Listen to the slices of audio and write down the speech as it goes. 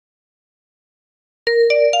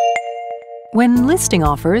When listing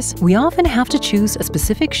offers, we often have to choose a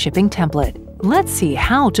specific shipping template. Let's see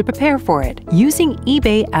how to prepare for it, using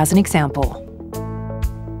eBay as an example.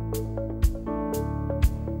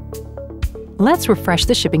 Let's refresh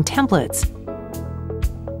the shipping templates.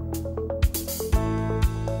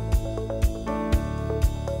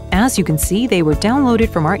 As you can see, they were downloaded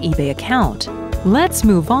from our eBay account. Let's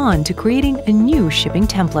move on to creating a new shipping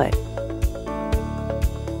template.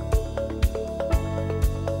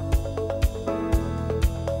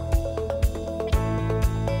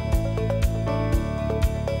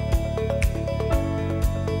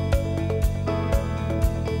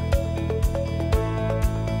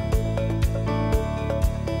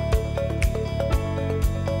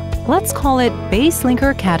 Let's call it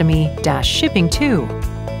BaseLinker Academy Shipping 2.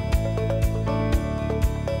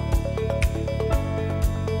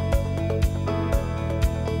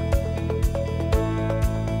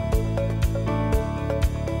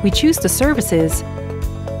 We choose the services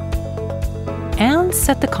and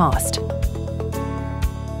set the cost.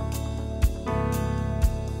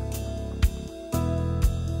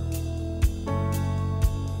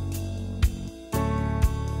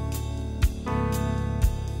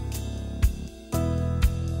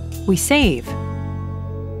 We save.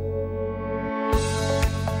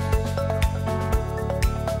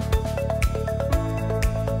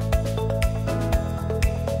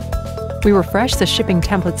 We refresh the shipping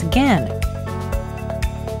templates again.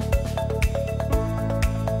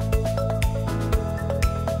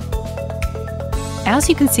 As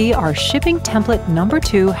you can see, our shipping template number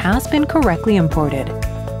 2 has been correctly imported.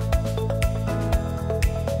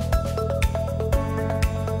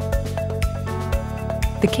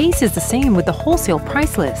 The case is the same with the wholesale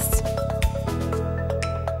price lists.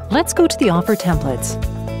 Let's go to the offer templates.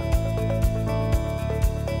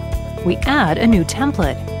 We add a new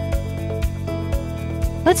template.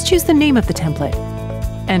 Let's choose the name of the template.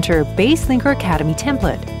 Enter BaseLinker Academy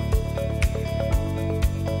template.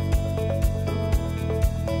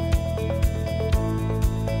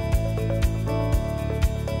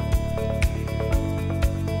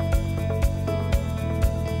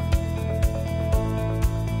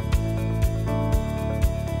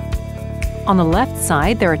 On the left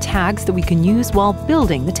side, there are tags that we can use while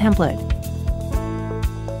building the template.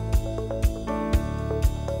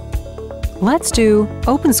 Let's do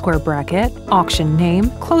open square bracket, auction name,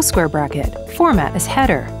 close square bracket, format as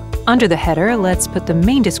header. Under the header, let's put the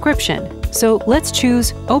main description. So let's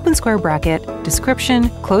choose open square bracket, description,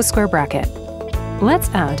 close square bracket. Let's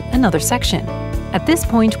add another section. At this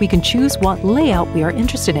point, we can choose what layout we are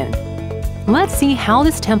interested in. Let's see how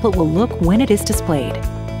this template will look when it is displayed.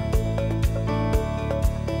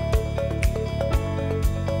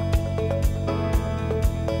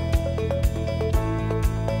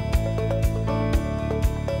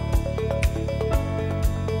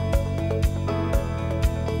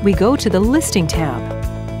 We go to the Listing tab.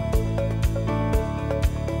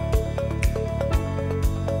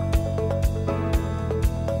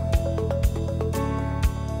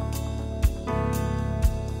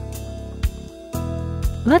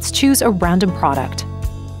 Let's choose a random product.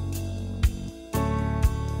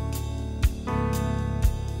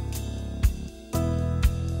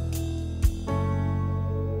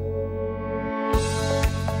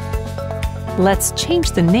 Let's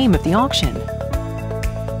change the name of the auction.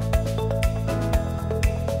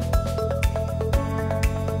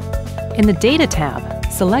 In the Data tab,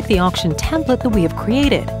 select the auction template that we have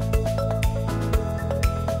created.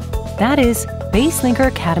 That is BaseLinker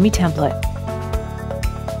Academy template.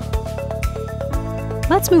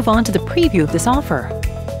 Let's move on to the preview of this offer.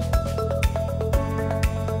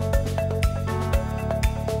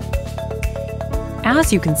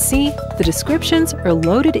 As you can see, the descriptions are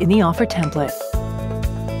loaded in the offer template.